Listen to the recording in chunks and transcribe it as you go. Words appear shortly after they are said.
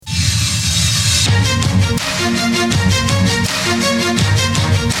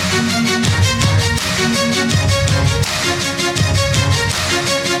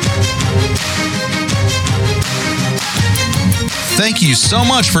Thank you so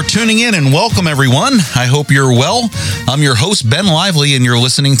much for tuning in and welcome, everyone. I hope you're well. I'm your host, Ben Lively, and you're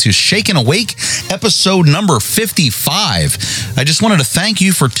listening to Shaken Awake, episode number 55. I just wanted to thank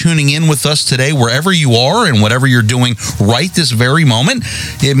you for tuning in with us today, wherever you are and whatever you're doing right this very moment.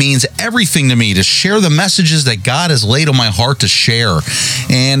 It means everything to me to share the messages that God has laid on my heart to share.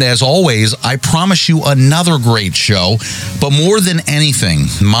 And as always, I promise you another great show. But more than anything,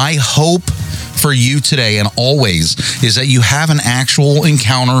 my hope for you today and always is that you have an actual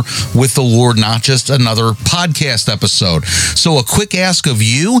encounter with the Lord, not just another podcast episode. So a quick ask of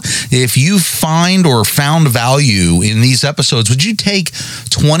you, if you find or found value in these episodes, would you take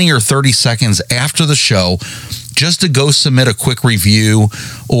 20 or 30 seconds after the show just to go submit a quick review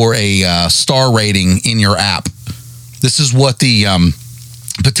or a star rating in your app? This is what the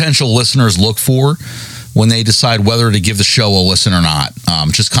potential listeners look for when they decide whether to give the show a listen or not.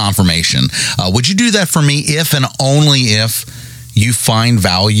 Just confirmation. Would you do that for me if and only if you find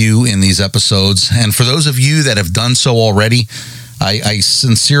value in these episodes? And for those of you that have done so already, I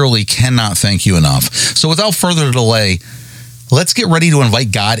sincerely cannot thank you enough. So without further delay, let's get ready to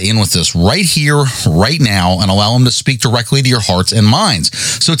invite God in with us right here, right now, and allow him to speak directly to your hearts and minds.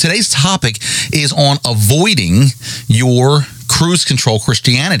 So today's topic is on avoiding your cruise control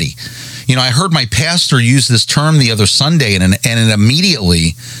Christianity. You know, I heard my pastor use this term the other Sunday, and it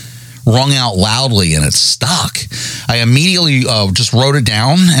immediately rung out loudly, and it stuck. I immediately just wrote it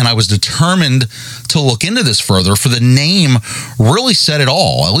down, and I was determined to look into this further, for the name really said it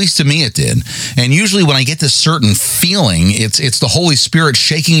all. At least to me it did. And usually when I get this certain feeling, it's the Holy Spirit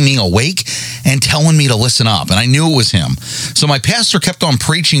shaking me awake and telling me to listen up. And I knew it was him. So my pastor kept on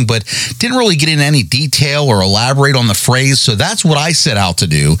preaching, but didn't really get into any detail or elaborate on the phrase. So that's what I set out to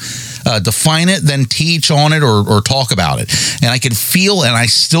do. Define it, then teach on it or talk about it. And I could feel, and I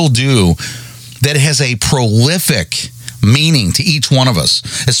still do, that it has a prolific meaning to each one of us,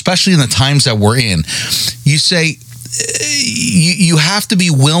 especially in the times that we're in. You say, you have to be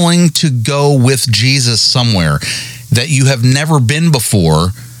willing to go with Jesus somewhere that you have never been before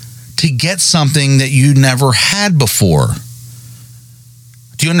to get something that you never had before.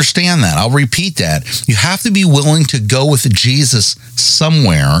 Do you understand that? I'll repeat that. You have to be willing to go with Jesus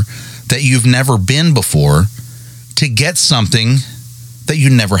somewhere that you've never been before to get something that you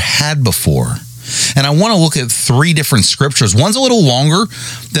never had before. And I want to look at three different scriptures. One's a little longer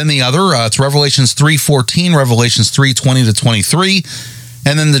than the other. It's Revelations 3:14, Revelations 3:20 to 23,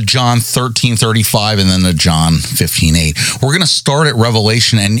 and then the John 13:35, and then the John 15:8. We're going to start at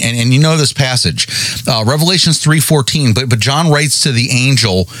Revelation, and you know this passage, Revelations 3:14. But John writes to the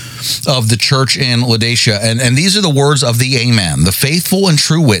angel of the church in Laodicea, and these are the words of the Amen, the faithful and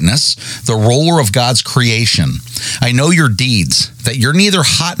true witness, the ruler of God's creation. I know your deeds, that you're neither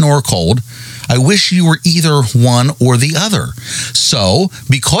hot nor cold. I wish you were either one or the other. So,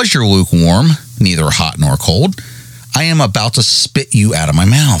 because you're lukewarm, neither hot nor cold, I am about to spit you out of my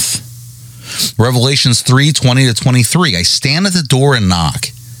mouth. Revelations 3:20 to 23. I stand at the door and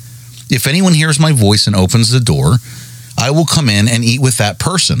knock. If anyone hears my voice and opens the door, I will come in and eat with that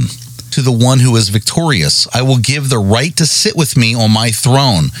person. To the one who is victorious, I will give the right to sit with me on my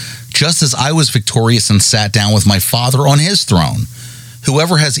throne, just as I was victorious and sat down with my Father on his throne.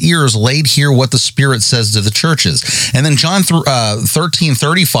 Whoever has ears, laid hear what the Spirit says to the churches. And then John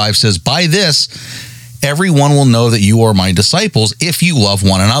 13:35 says, by this, everyone will know that you are my disciples if you love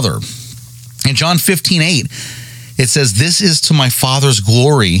one another. In John 15:8, it says, this is to my Father's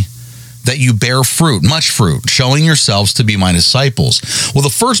glory that you bear fruit, much fruit, showing yourselves to be my disciples. Well, the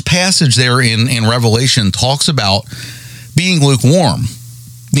first passage there in Revelation talks about being lukewarm,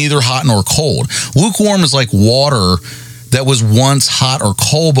 neither hot nor cold. Lukewarm is like water that was once hot or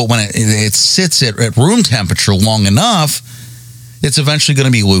cold, but when it sits at room temperature long enough, it's eventually going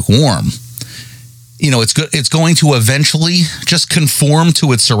to be lukewarm. You know, it's going to eventually just conform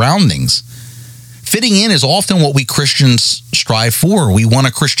to its surroundings. Fitting in is often what we Christians strive for. We want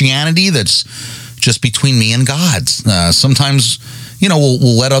a Christianity that's just between me and God. Sometimes, you know,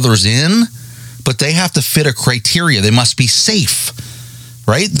 we'll let others in, but they have to fit a criteria. They must be safe,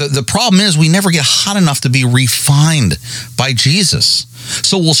 right? The problem is we never get hot enough to be refined by Jesus.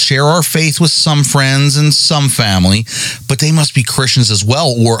 So we'll share our faith with some friends and some family, but they must be Christians as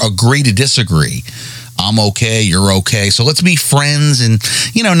well, or agree to disagree. I'm okay, you're okay. So let's be friends and,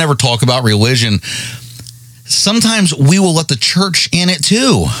 you know, never talk about religion. Sometimes we will let the church in it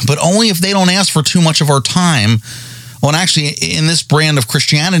too, but only if they don't ask for too much of our time Well, and actually, in this brand of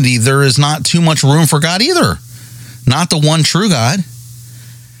Christianity, there is not too much room for God either. Not the one true God.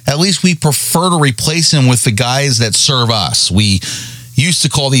 At least we prefer to replace him with the guys that serve us. We used to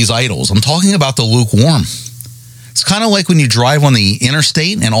call these idols. I'm talking about the lukewarm. It's kind of like when you drive on the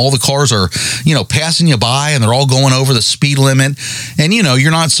interstate and all the cars are, passing you by and they're all going over the speed limit. And,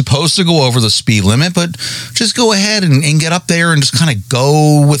 you're not supposed to go over the speed limit, but just go ahead and get up there and just kind of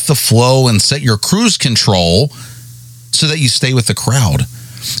go with the flow and set your cruise control so that you stay with the crowd.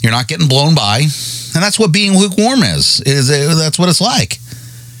 You're not getting blown by. And that's what being lukewarm is that's what it's like.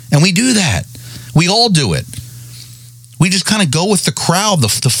 And we do that. We all do it. We just kind of go with the crowd, the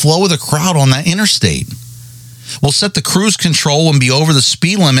flow of the crowd on that interstate. We'll set the cruise control and be over the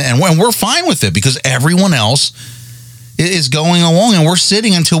speed limit, and we're fine with it because everyone else is going along, and we're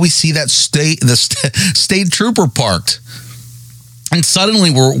sitting until we see that state trooper parked. And suddenly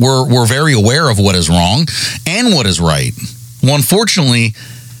we're very aware of what is wrong and what is right. Well, unfortunately,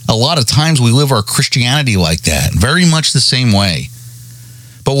 a lot of times we live our Christianity like that, very much the same way.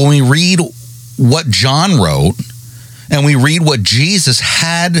 But when we read what John wrote, and we read what Jesus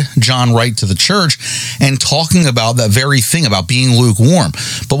had John write to the church and talking about that very thing, about being lukewarm.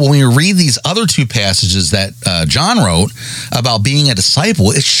 But when we read these other two passages that John wrote about being a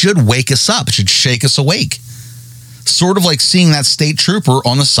disciple, it should wake us up. It should shake us awake. Sort of like seeing that state trooper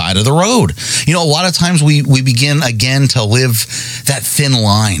on the side of the road. A lot of times we begin again to live that thin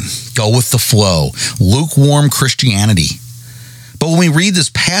line, go with the flow, lukewarm Christianity. But when we read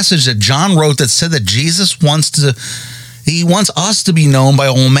this passage that John wrote that said that Jesus wants us to be known by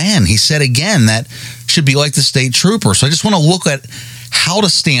all men. He said again that should be like the state trooper. So I just want to look at how to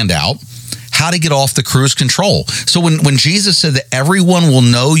stand out, how to get off the cruise control. So when Jesus said that everyone will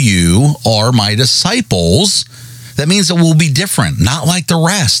know you are my disciples, that means that we'll be different, not like the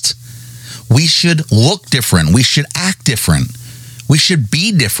rest. We should look different. We should act different. We should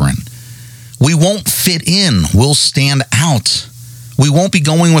be different. We won't fit in. We'll stand out. We won't be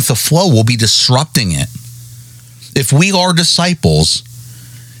going with the flow. We'll be disrupting it. If we are disciples,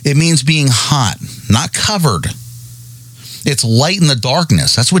 it means being hot, not covered. It's light in the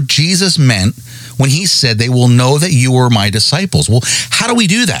darkness. That's what Jesus meant when he said they will know that you are my disciples. Well, how do we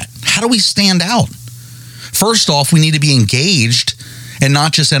do that? How do we stand out? First off, we need to be engaged and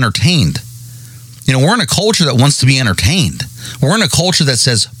not just entertained. We're in a culture that wants to be entertained. We're in a culture that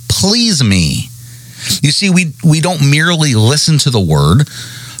says, please me. You see, we don't merely listen to the word.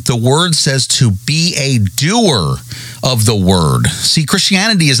 The word says to be a doer of the word. See,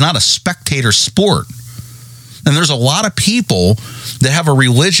 Christianity is not a spectator sport. And there's a lot of people that have a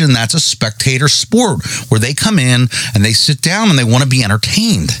religion that's a spectator sport, where they come in and they sit down and they want to be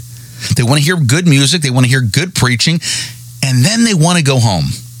entertained. They want to hear good music. They want to hear good preaching. And then they want to go home.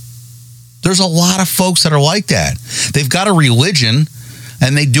 There's a lot of folks that are like that. They've got a religion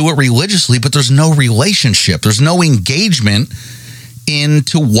and they do it religiously, but there's no relationship. There's no engagement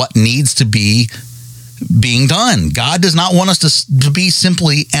into what needs to be being done. God does not want us to be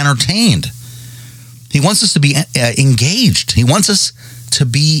simply entertained. He wants us to be engaged. He wants us to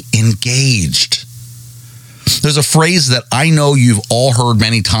be engaged. There's a phrase that I know you've all heard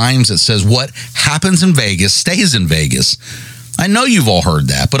many times that says, what happens in Vegas stays in Vegas. I know you've all heard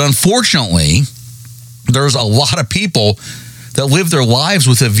that, but unfortunately, there's a lot of people that live their lives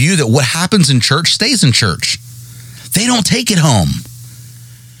with a view that what happens in church stays in church. They don't take it home.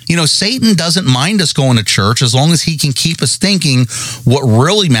 Satan doesn't mind us going to church as long as he can keep us thinking what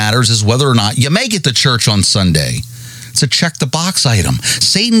really matters is whether or not you make it to church on Sunday. It's a check the box item.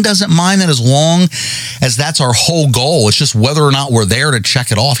 Satan doesn't mind that as long as that's our whole goal. It's just whether or not we're there to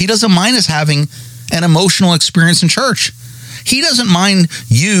check it off. He doesn't mind us having an emotional experience in church. He doesn't mind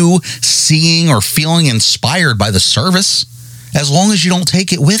you seeing or feeling inspired by the service as long as you don't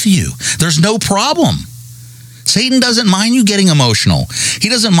take it with you. There's no problem. Satan doesn't mind you getting emotional. He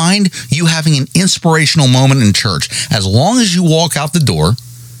doesn't mind you having an inspirational moment in church. As long as you walk out the door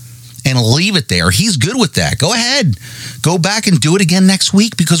and leave it there, he's good with that. Go ahead. Go back and do it again next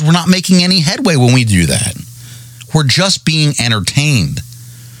week, because we're not making any headway when we do that. We're just being entertained.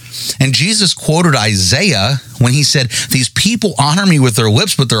 And Jesus quoted Isaiah when he said, these people honor me with their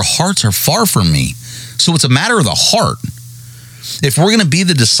lips, but their hearts are far from me. So it's a matter of the heart. If we're going to be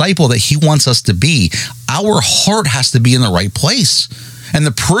the disciple that he wants us to be, our heart has to be in the right place. And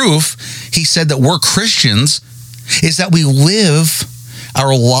the proof, he said, that we're Christians is that we live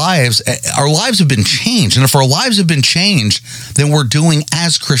our lives. Our lives have been changed. And if our lives have been changed, then we're doing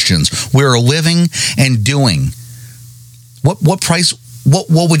as Christians. We're living and doing. What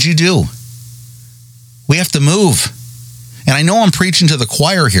would you do? We have to move. And I know I'm preaching to the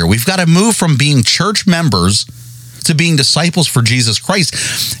choir here. We've got to move from being church members to being disciples for Jesus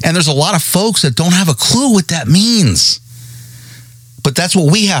Christ. And there's a lot of folks that don't have a clue what that means. But that's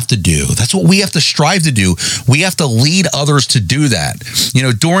what we have to do. That's what we have to strive to do. We have to lead others to do that. You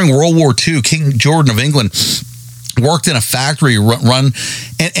know, during World War II, King Jordan of England worked in a factory run,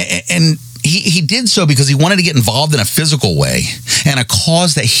 and he did so because he wanted to get involved in a physical way and a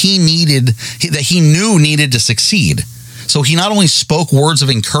cause that he knew needed to succeed. So he not only spoke words of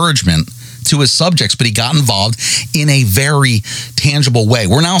encouragement to his subjects, but he got involved in a very tangible way.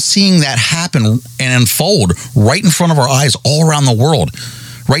 We're now seeing that happen and unfold right in front of our eyes all around the world.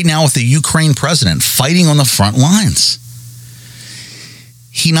 Right now with the Ukraine president fighting on the front lines.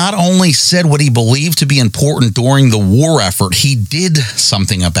 He not only said what he believed to be important during the war effort, he did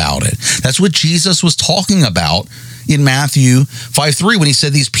something about it. That's what Jesus was talking about in Matthew 5:3 when he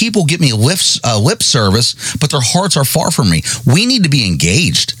said, these people give me lip service, but their hearts are far from me. We need to be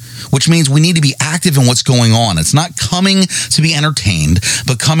engaged, which means we need to be active in what's going on. It's not coming to be entertained,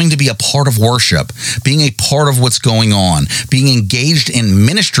 but coming to be a part of worship, being a part of what's going on, being engaged in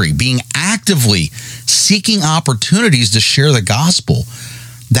ministry, being actively seeking opportunities to share the gospel.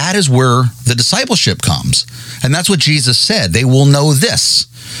 That is where the discipleship comes. And that's what Jesus said. They will know this.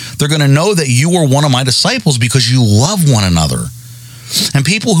 They're going to know that you are one of my disciples because you love one another. And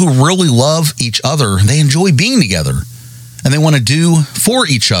people who really love each other, they enjoy being together. And they want to do for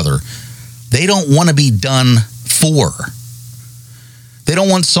each other. They don't want to be done for. They don't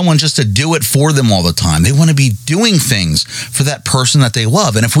want someone just to do it for them all the time. They want to be doing things for that person that they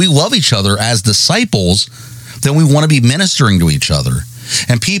love. And if we love each other as disciples, then we want to be ministering to each other.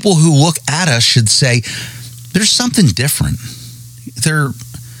 And people who look at us should say, there's something different.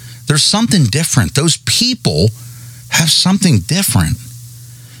 There's something different. Those people have something different.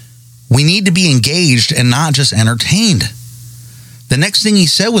 We need to be engaged and not just entertained. The next thing he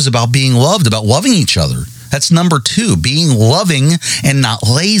said was about being loved, about loving each other. That's number 2, being loving and not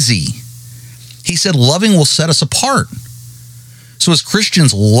lazy. He said loving will set us apart. So as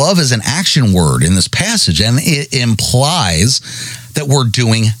Christians, love is an action word in this passage, and it implies that we're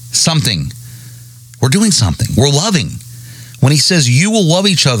doing something. We're doing something. We're loving. When he says you will love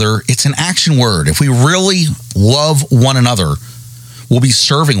each other, it's an action word. If we really love one another, we'll be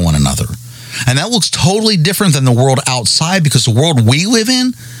serving one another. And that looks totally different than the world outside, because the world we live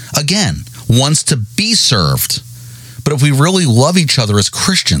in, again, wants to be served. But if we really love each other as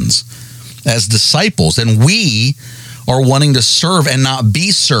Christians, as disciples, then we are wanting to serve and not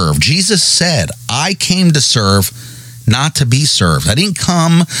be served. Jesus said, I came to serve, not to be served. I didn't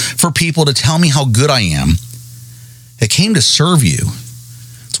come for people to tell me how good I am. I came to serve you.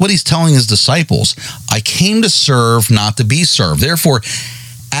 That's what he's telling his disciples. I came to serve, not to be served. Therefore,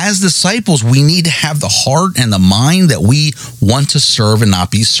 as disciples, we need to have the heart and the mind that we want to serve and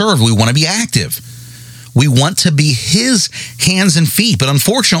not be served. We want to be active. We want to be his hands and feet. But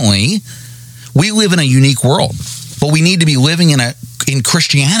unfortunately, we live in a unique world. But we need to be living in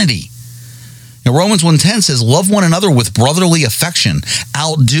Christianity. Now, Romans 1:10 says, love one another with brotherly affection.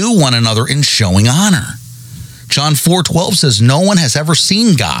 Outdo one another in showing honor. John 4:12 says, no one has ever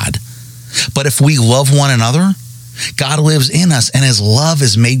seen God. But if we love one another, God lives in us, and his love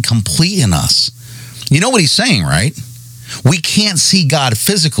is made complete in us. You know what he's saying, right? We can't see God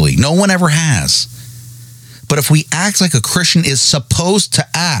physically. No one ever has. But if we act like a Christian is supposed to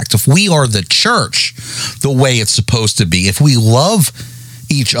act, if we are the church the way it's supposed to be, if we love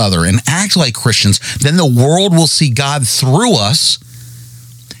each other and act like Christians, then the world will see God through us.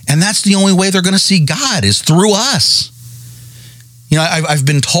 And that's the only way they're going to see God, is through us. You know, I've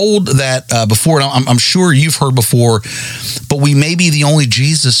been told that before, and I'm sure you've heard before, but we may be the only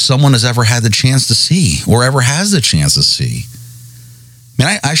Jesus someone has ever had the chance to see or ever has the chance to see.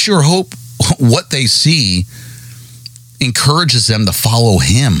 Man, I sure hope what they see encourages them to follow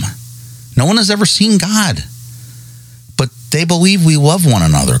him. No one has ever seen God, but they believe we love one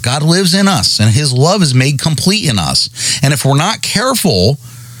another. God lives in us, and his love is made complete in us. And if we're not careful,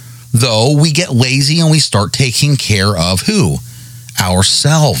 though, we get lazy and we start taking care of who?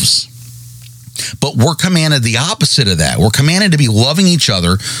 Ourselves. But we're commanded the opposite of that. We're commanded to be loving each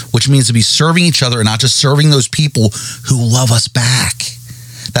other, which means to be serving each other and not just serving those people who love us back.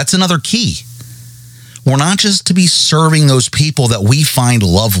 That's another key. We're not just to be serving those people that we find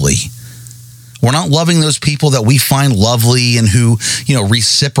lovely. We're not loving those people that we find lovely and who,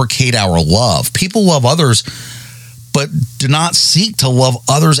 reciprocate our love. People love others, but do not seek to love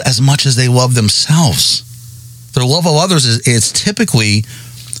others as much as they love themselves. Their love of others is typically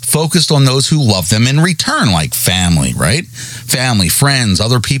focused on those who love them in return, like family, right? Family, friends,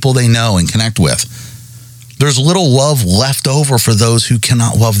 other people they know and connect with. There's little love left over for those who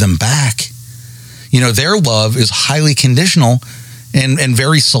cannot love them back. Their love is highly conditional and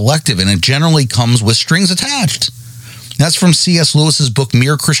very selective, and it generally comes with strings attached. That's from C.S. Lewis's book,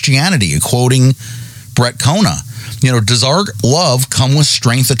 Mere Christianity, quoting Brett Kona. Does our love come with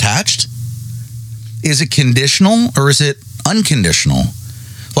strength attached? Is it conditional or is it unconditional?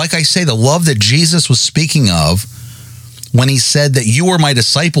 Like I say, the love that Jesus was speaking of when he said that you are my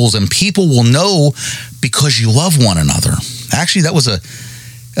disciples and people will know because you love one another. Actually, that was a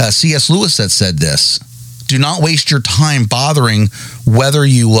C.S. Lewis that said this. Do not waste your time bothering whether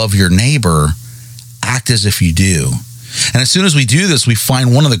you love your neighbor. Act as if you do. And as soon as we do this, we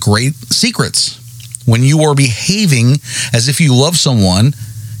find one of the great secrets. When you are behaving as if you love someone,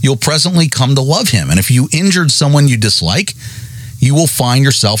 you'll presently come to love him. And if you injured someone you dislike, you will find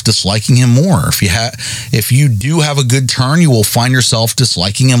yourself disliking him more. If you do have a good turn, you will find yourself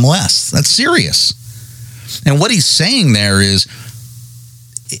disliking him less. That's serious. And what he's saying there is,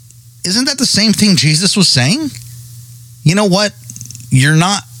 isn't that the same thing Jesus was saying? You know what? You're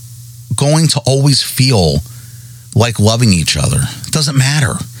not going to always feel like loving each other. It doesn't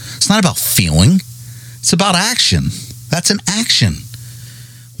matter. It's not about feeling. It's about action. That's an action.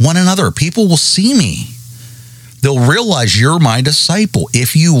 One another. People will see me. They'll realize you're my disciple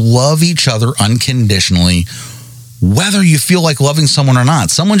if you love each other unconditionally, whether you feel like loving someone or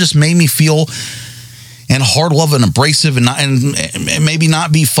not. Someone just made me feel and hard love and abrasive and maybe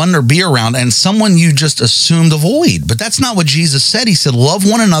not be fun to be around, and someone you just assumed avoid. But that's not what Jesus said. He said, love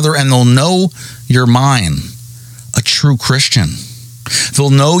one another and they'll know you're mine, a true Christian. They'll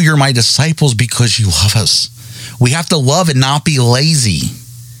know you're my disciples because you love us. We have to love and not be lazy.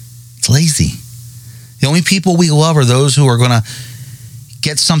 It's lazy. The only people we love are those who are going to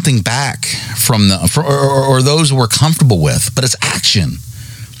get something back from or those who we're comfortable with. But it's action.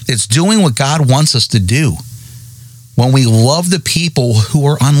 It's doing what God wants us to do. When we love the people who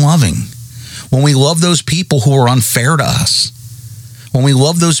are unloving, when we love those people who are unfair to us, when we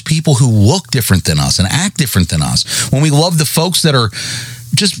love those people who look different than us and act different than us, when we love the folks that are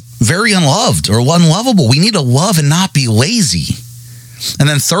just very unloved or unlovable, we need to love and not be lazy. And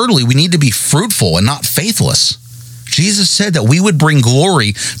then thirdly, we need to be fruitful and not faithless. Jesus said that we would bring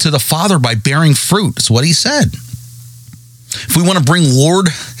glory to the Father by bearing fruit. That's what he said. If we want to bring Lord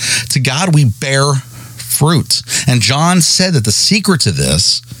to God, we bear fruit. And John said that the secret to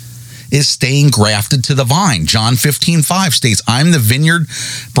this is staying grafted to the vine. John 15:5 states, I'm the vineyard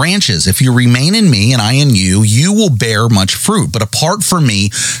branches. If you remain in me and I in you, you will bear much fruit. But apart from me,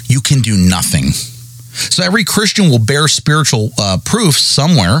 you can do nothing. So every Christian will bear spiritual proof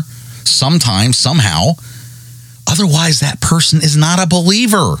somewhere, sometime, somehow. Otherwise, that person is not a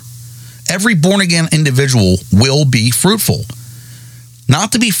believer. Every born-again individual will be fruitful.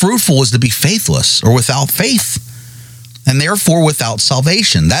 Not to be fruitful is to be faithless or without faith, and therefore without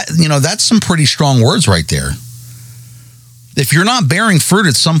salvation. That's some pretty strong words right there. If you're not bearing fruit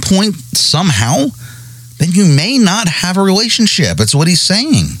at some point, somehow, then you may not have a relationship. That's what he's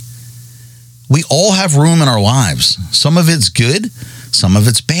saying. We all have room in our lives. Some of it's good, some of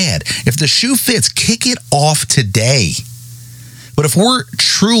it's bad. If the shoe fits, kick it off today. But if we're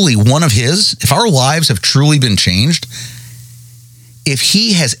truly one of his, if our lives have truly been changed, if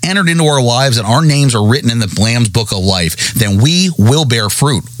he has entered into our lives and our names are written in the Lamb's Book of Life, then we will bear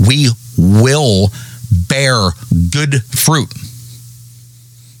fruit. We will bear good fruit.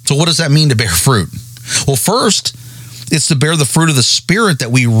 So what does that mean to bear fruit? Well, first, it's to bear the fruit of the Spirit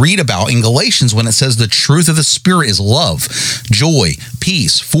that we read about in Galatians when it says the truth of the Spirit is love, joy,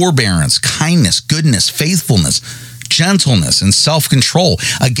 peace, forbearance, kindness, goodness, faithfulness, gentleness, and self-control.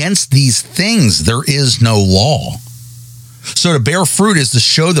 Against these things, there is no law. So to bear fruit is to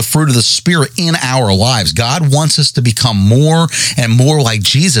show the fruit of the Spirit in our lives. God wants us to become more and more like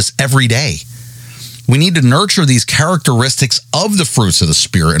Jesus every day. We need to nurture these characteristics of the fruits of the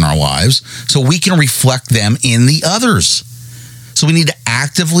Spirit in our lives so we can reflect them in the others. So we need to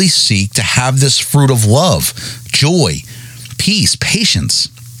actively seek to have this fruit of love, joy, peace, patience.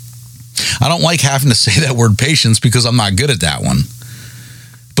 I don't like having to say that word patience because I'm not good at that one.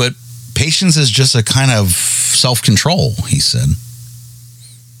 But patience is just a kind of self-control, he said.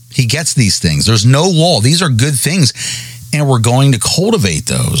 He gets these things. There's no law. These are good things, and we're going to cultivate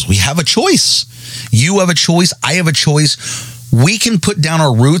those. We have a choice. You have a choice. I have a choice. We can put down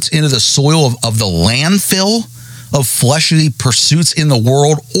our roots into the soil of the landfill of fleshly pursuits in the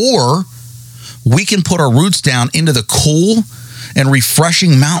world, or we can put our roots down into the cool and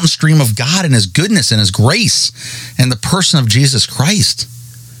refreshing mountain stream of God and his goodness and his grace and the person of Jesus Christ.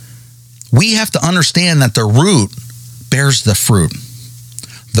 We have to understand that the root bears the fruit.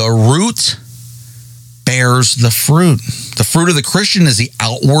 The root bears the fruit. The fruit of the Christian is the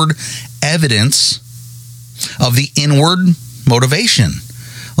outward evidence of the inward motivation.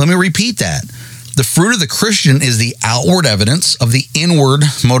 Let me repeat that. The fruit of the Christian is the outward evidence of the inward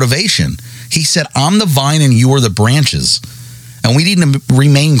motivation. He said, I'm the vine and you are the branches. And we need to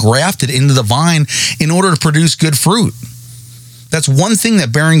remain grafted into the vine in order to produce good fruit. That's one thing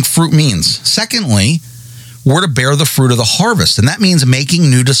that bearing fruit means. Secondly, we're to bear the fruit of the harvest. And that means making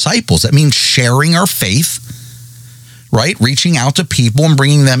new disciples. That means sharing our faith, right? Reaching out to people and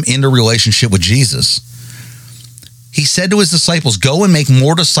bringing them into relationship with Jesus. He said to his disciples, go and make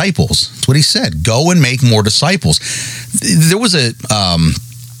more disciples. That's what he said. Go and make more disciples. There was a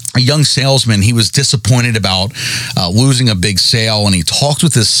young salesman. He was disappointed about losing a big sale, and he talked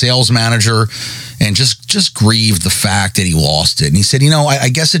with his sales manager and just grieved the fact that he lost it. And he said, I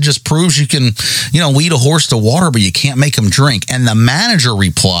guess it just proves you can, lead a horse to water, but you can't make him drink. And the manager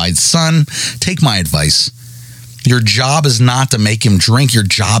replied, son, take my advice. Your job is not to make him drink. Your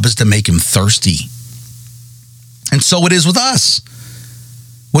job is to make him thirsty. And so it is with us,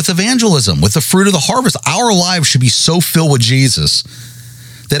 with evangelism, with the fruit of the harvest. Our lives should be so filled with Jesus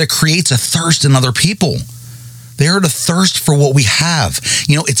that it creates a thirst in other people. They are to thirst for what we have.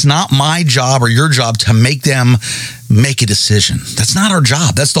 It's not my job or your job to make them make a decision. That's not our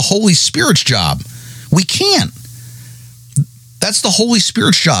job. That's the Holy Spirit's job. We can't. That's the Holy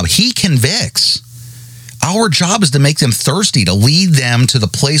Spirit's job. He convicts. Our job is to make them thirsty, to lead them to the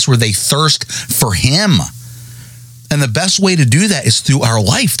place where they thirst for Him. And the best way to do that is through our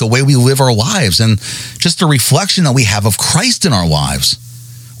life, the way we live our lives, and just the reflection that we have of Christ in our lives.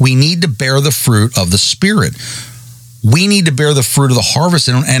 We need to bear the fruit of the Spirit. We need to bear the fruit of the harvest,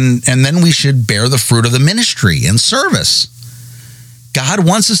 and then we should bear the fruit of the ministry and service. God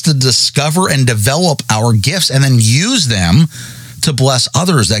wants us to discover and develop our gifts and then use them to bless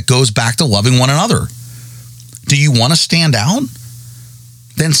others. That goes back to loving one another. Do you want to stand out?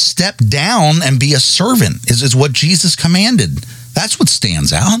 Then step down and be a servant is what Jesus commanded. That's what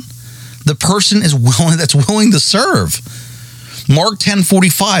stands out. The person is willing to serve. Mark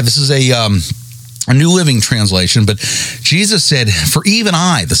 10:45. This is a New Living Translation, but Jesus said, "For even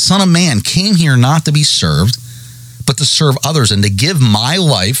I, the Son of Man, came here not to be served, but to serve others and to give my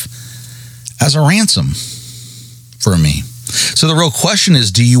life as a ransom for me." So the real question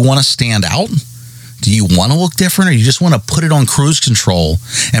is, do you want to stand out? Do you want to look different, or you just want to put it on cruise control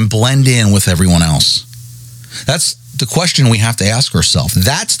and blend in with everyone else? That's the question we have to ask ourselves.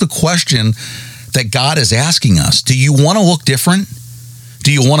 That's the question that God is asking us. Do you want to look different?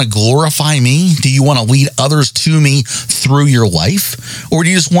 Do you want to glorify me? Do you want to lead others to me through your life? Or do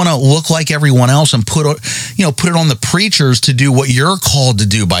you just want to look like everyone else and put it on the preachers to do what you're called to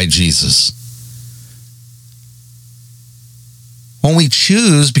do by Jesus? When we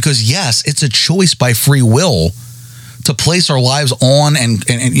choose, because yes, it's a choice by free will to place our lives on and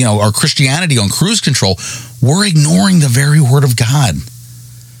our Christianity on cruise control, we're ignoring the very word of God.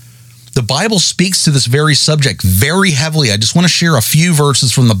 The Bible speaks to this very subject very heavily. I just want to share a few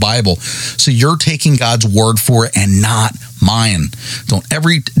verses from the Bible so you're taking God's word for it and not mine. Don't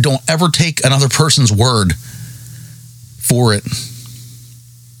ever take another person's word for it.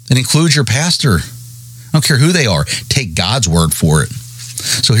 It includes your pastor. I don't care who they are. Take God's word for it.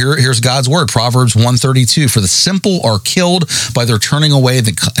 So here's God's word, Proverbs 1:32. For the simple are killed by their turning away,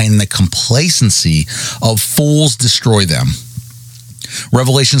 and the complacency of fools destroy them.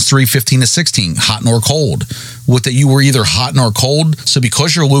 Revelations 3:15-16, hot nor cold. Would that you were either hot nor cold. So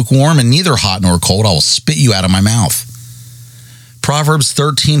because you're lukewarm and neither hot nor cold, I will spit you out of my mouth. Proverbs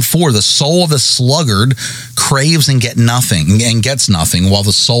 13:4, the soul of the sluggard craves and gets nothing, while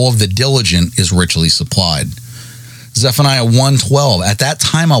the soul of the diligent is richly supplied. Zephaniah 1:12, at that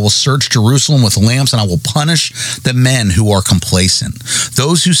time I will search Jerusalem with lamps, and I will punish the men who are complacent.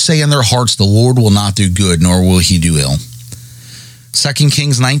 Those who say in their hearts, the Lord will not do good, nor will he do ill. 2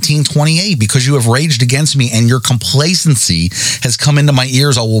 Kings 19:28, because you have raged against me and your complacency has come into my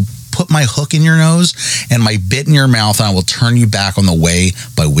ears, I will put my hook in your nose and my bit in your mouth, and I will turn you back on the way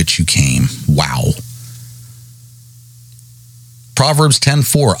by which you came. Wow. Proverbs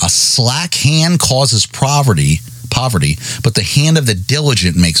 10:4, a slack hand causes poverty, but the hand of the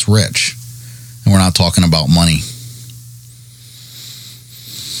diligent makes rich. And we're not talking about money.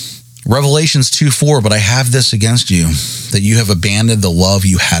 Revelations 2:4, but I have this against you, that you have abandoned the love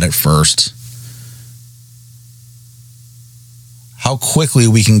you had at first. How quickly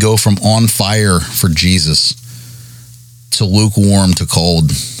we can go from on fire for Jesus to lukewarm to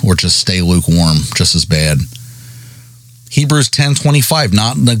cold, or just stay lukewarm, just as bad. Hebrews 10:25,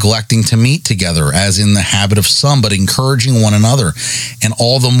 not neglecting to meet together as in the habit of some, but encouraging one another, and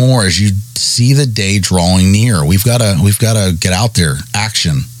all the more as you see the day drawing near. We've got to get out there,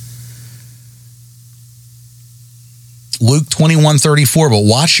 action. Luke 21:34, but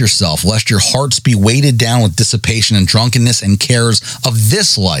watch yourself, lest your hearts be weighted down with dissipation and drunkenness and cares of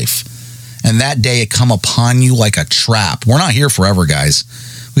this life, and that day it come upon you like a trap. We're not here forever, guys.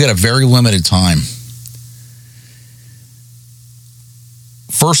 We got a very limited time.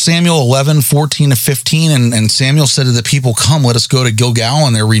 1 Samuel 11:14-15, and Samuel said to the people, "Come, let us go to Gilgal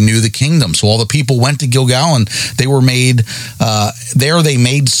and there renew the kingdom." So all the people went to Gilgal, and they were made there. They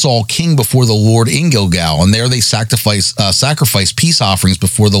made Saul king before the Lord in Gilgal, and there they sacrificed peace offerings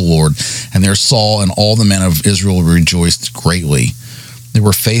before the Lord. And there Saul and all the men of Israel rejoiced greatly. They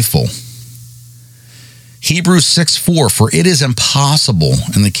were faithful. Hebrews 6:4, for it is impossible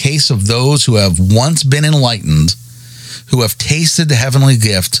in the case of those who have once been enlightened, who have tasted the heavenly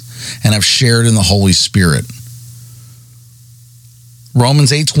gift and have shared in the Holy Spirit.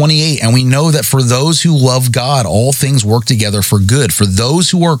 Romans 8:28, and we know that for those who love God, all things work together for good, for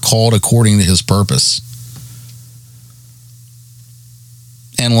those who are called according to his purpose.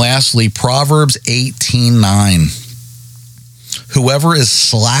 And lastly, Proverbs 18:9, whoever is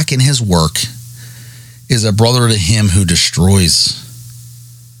slack in his work is a brother to him who destroys.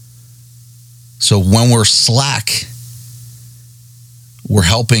 So when we're slack, we're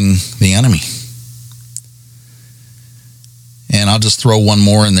helping the enemy. And I'll just throw one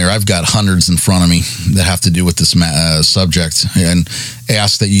more in there. I've got hundreds in front of me that have to do with this subject, and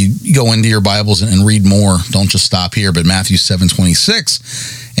ask that you go into your Bibles and read more. Don't just stop here. But Matthew 7:26,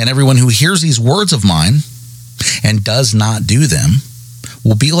 and everyone who hears these words of mine and does not do them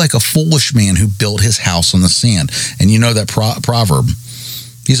will be like a foolish man who built his house on the sand. And you know that proverb.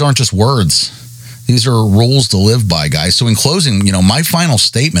 These aren't just words. These are rules to live by, guys. So in closing, my final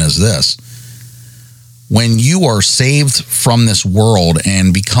statement is this. When you are saved from this world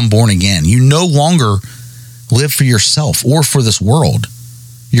and become born again, you no longer live for yourself or for this world.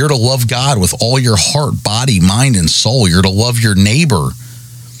 You're to love God with all your heart, body, mind, and soul. You're to love your neighbor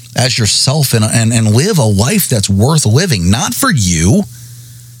as yourself and live a life that's worth living, not for you,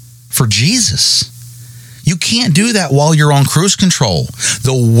 for Jesus. You can't do that while you're on cruise control.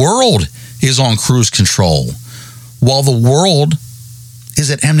 The world is on cruise control, while the world is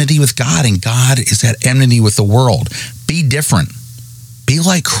at enmity with God, and God is at enmity with the world. Be different. Be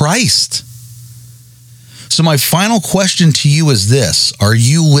like Christ. So my final question to you is this. Are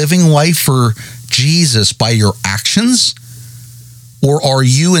you living life for Jesus by your actions? Or are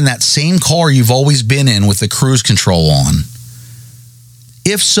you in that same car you've always been in with the cruise control on?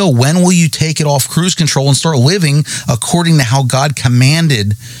 If so, when will you take it off cruise control and start living according to how God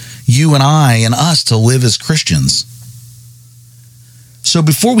commanded you and I and us to live as Christians? So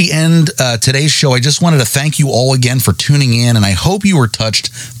before we end today's show, I just wanted to thank you all again for tuning in, and I hope you were touched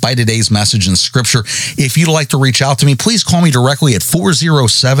by today's message in Scripture. If you'd like to reach out to me, please call me directly at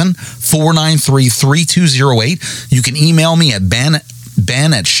 407-493-3208. You can email me at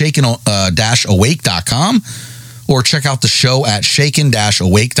ben@shaken-awake.com or check out the show at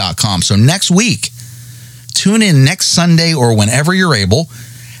shaken-awake.com. So next week, tune in next Sunday or whenever you're able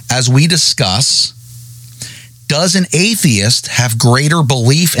as we discuss, does an atheist have greater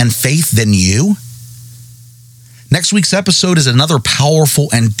belief and faith than you? Next week's episode is another powerful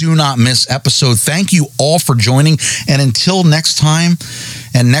and do not miss episode. Thank you all for joining. And until next time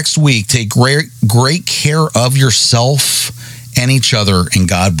and next week, take great care of yourself and each other. And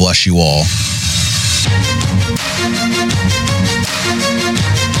God bless you all.